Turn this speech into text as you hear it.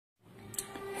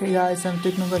Hey guys, I'm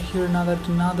Technoga here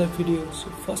another video.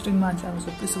 So first in my channel, so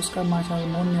please subscribe my channel,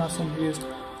 more new awesome videos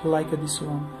like this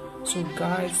one. So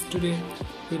guys, today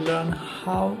we learn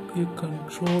how you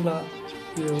control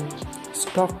your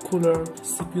stock cooler,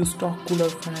 CPU stock cooler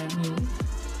fan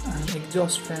and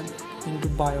exhaust fan into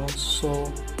BIOS.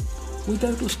 So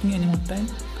without wasting any more time,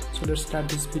 so let's start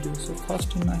this video. So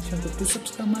first in my channel, so please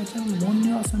subscribe my channel, more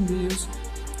new awesome videos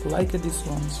like this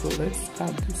one. So let's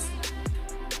start this.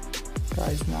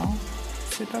 Guys, now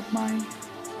set up my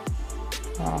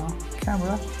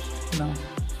camera. Now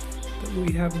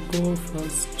we have to go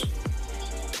first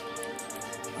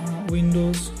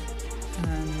Windows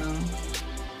and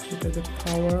set up the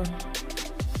power.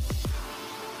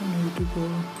 I need to go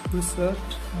reset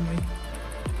and I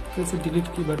press the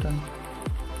delete key button.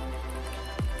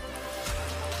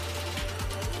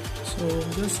 So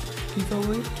just click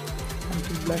away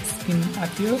until black screen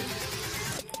appear.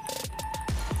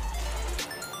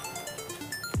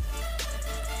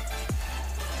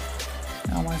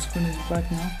 Now my screen is black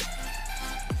now.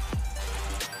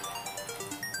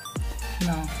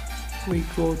 Now we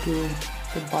go to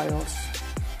the BIOS.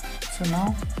 So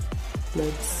now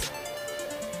let's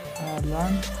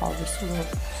learn how this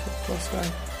works. So first I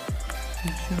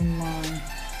zoom my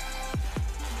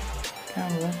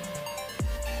camera.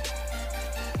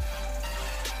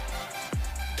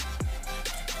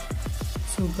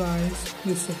 So guys,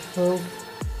 this is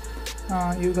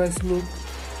how you guys look.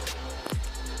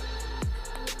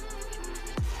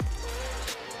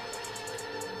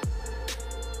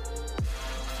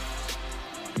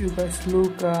 You guys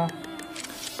look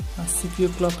CPU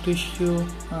clock ratio,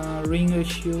 ring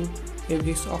ratio,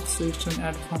 AVX offsets and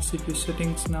advanced CPU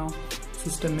settings. Now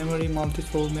system memory,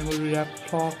 multiple memory wrap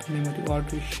clock, memory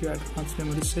word ratio, advanced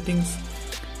memory settings,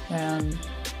 and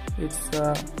it's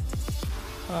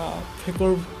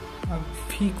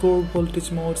P-core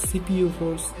voltage mode, CPU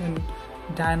force and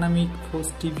dynamic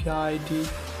force DVI-ID,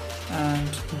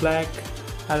 and black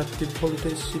adaptive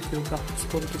voltage, CPU graphics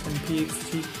voltage and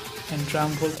PXG, and RAM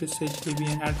voltage, HDB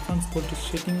and advanced voltage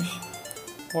settings,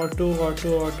 auto.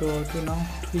 Now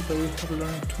tweaker, we have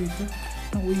learned tweaker.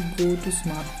 Now we go to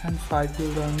Smart Fan 5. You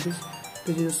learn this.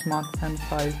 This is a Smart Fan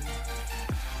 5.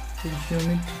 You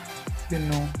zoom it, you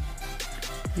know.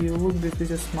 You look, this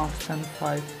is a Smart Fan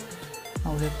 5.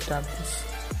 Now we have to tap this.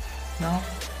 Now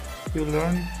you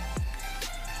learn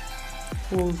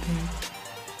whole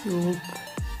thing. You look.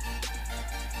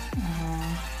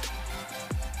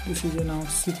 This is now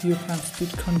CPU fan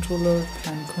speed controller,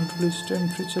 fan control is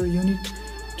temperature unit,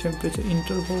 temperature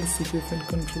interval, CPU fan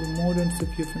control mode and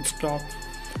CPU fan stop.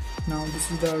 Now this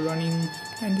is the running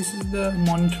and this is the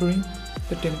monitoring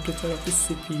the temperature of the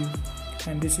CPU,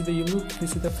 and this is the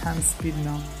this is the fan speed.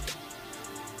 Now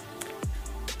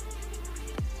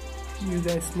you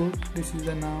guys look, this is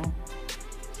the now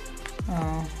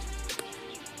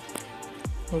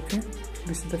okay,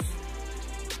 this is the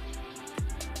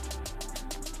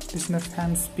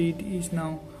fan speed is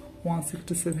now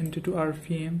 160-72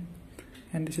 RPM,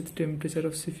 and this is the temperature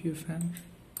of CPU fan,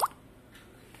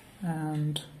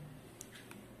 and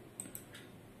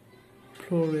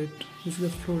flow rate, this is the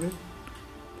flow rate,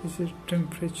 this is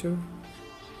temperature.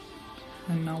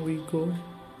 And now we go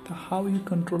to how you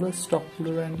control a stock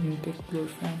cooler and intake cooler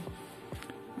fan.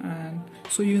 And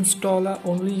so you install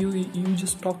only you use a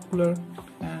stock cooler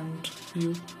and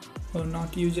you will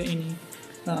not use any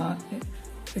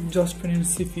exhaust fan in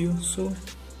CPU, so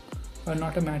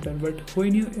not a matter. But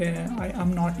when you I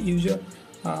am not use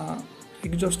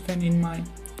exhaust fan in my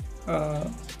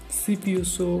CPU,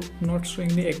 so not showing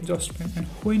the exhaust fan. And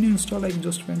when you install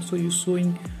exhaust fan, so you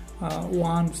showing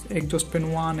one exhaust fan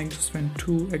 1, exhaust fan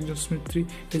 2, exhaust fan 3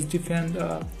 is different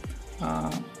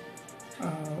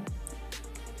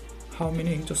how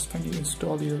many exhaust fan you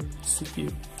install your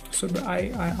CPU. So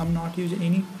I am not using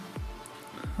any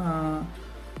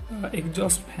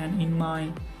exhaust fan in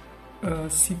my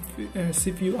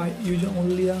CPU. I use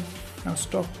only a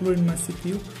stock cooler in my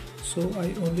CPU, so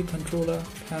I only control a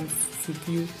fan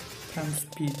CPU fan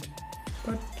speed.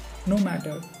 But no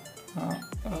matter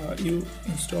you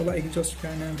install a exhaust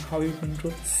fan and how you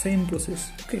control, same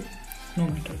process, okay, no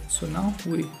matter. So now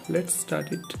let's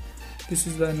start it. This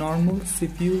is the normal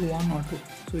CPU 1 auto,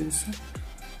 so it's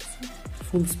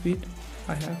full speed.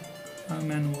 I have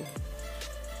manual.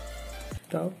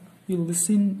 Now you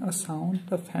listen a sound,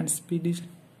 the fan speed is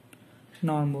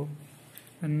normal,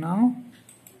 and now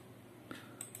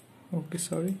okay,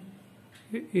 sorry,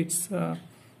 it's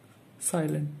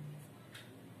silent.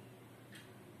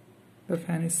 The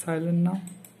fan is silent now.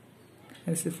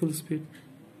 I say full speed.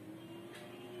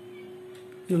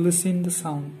 You listen the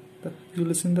sound, you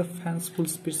listen the fan's full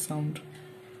speed sound.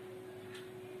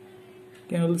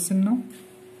 Can you listen now?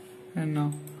 And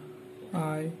now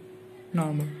I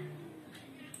normal.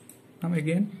 Now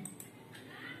again,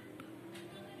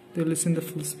 they listen the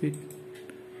full speed.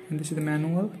 And this is the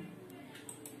manual.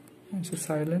 It's a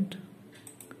silent.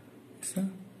 It's a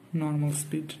normal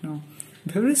speed now.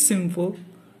 Very simple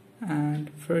and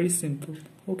very simple.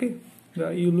 Okay,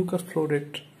 you look at flow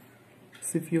rate,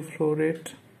 CPU flow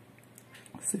rate,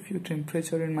 CPU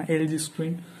temperature in my LG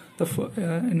screen. The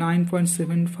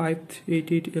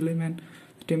 9.7588 element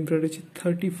temperature is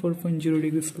 34.0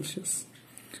 degrees Celsius.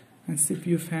 And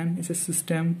CPU fan is a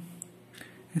system,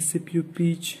 and CPU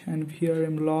pitch and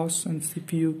VRM loss, and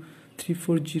CPU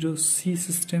 340C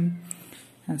system,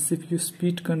 and CPU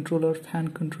speed controller, fan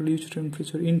control, user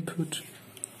temperature input,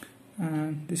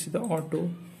 and this is the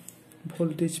auto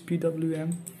voltage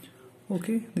PWM.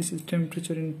 Okay, this is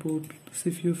temperature input,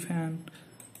 CPU fan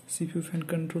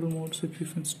control mode, CPU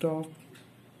fan stop.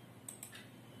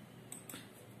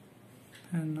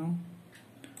 And now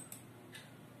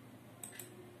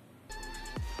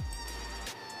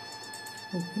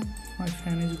okay, my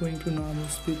fan is going to normal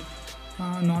speed.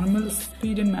 Normal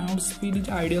speed and manual speed is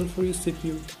ideal for your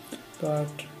CPU,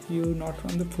 but you not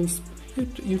run the full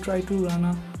speed. You try to run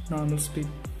a normal speed,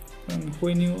 and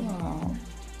when you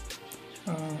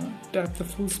tap the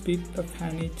full speed, the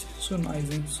fan is so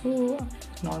noisy. So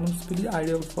normal speed is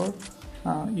ideal for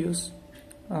use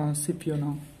CPU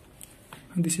now.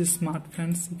 And this is smart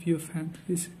fan, CPU fan.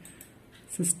 This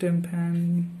system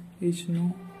fan is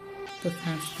the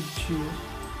fan speed 0.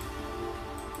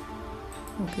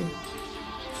 Okay,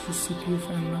 this is CPU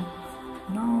fan now.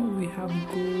 Now we have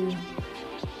go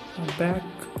back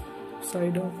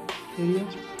side of area,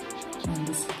 and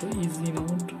this is the easy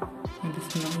mode. And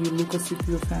this now you look at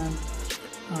CPU fan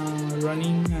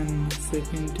running, and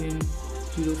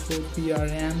 1704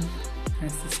 PRM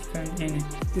and system fan NA.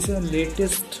 This is the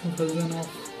latest version of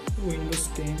Windows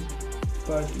 10,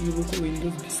 but you look at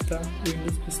Windows Vista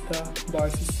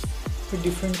BIOS is a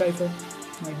different type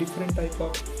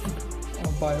of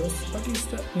BIOS, but it's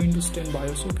the Windows 10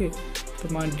 BIOS. Okay, so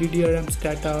my DDRM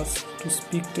status to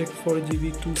speak tech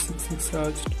 4GB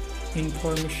 266Hz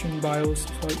information BIOS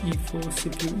for E4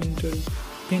 CPU Intel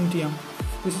Pentium.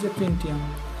 This is a Pentium.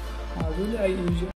 Really I use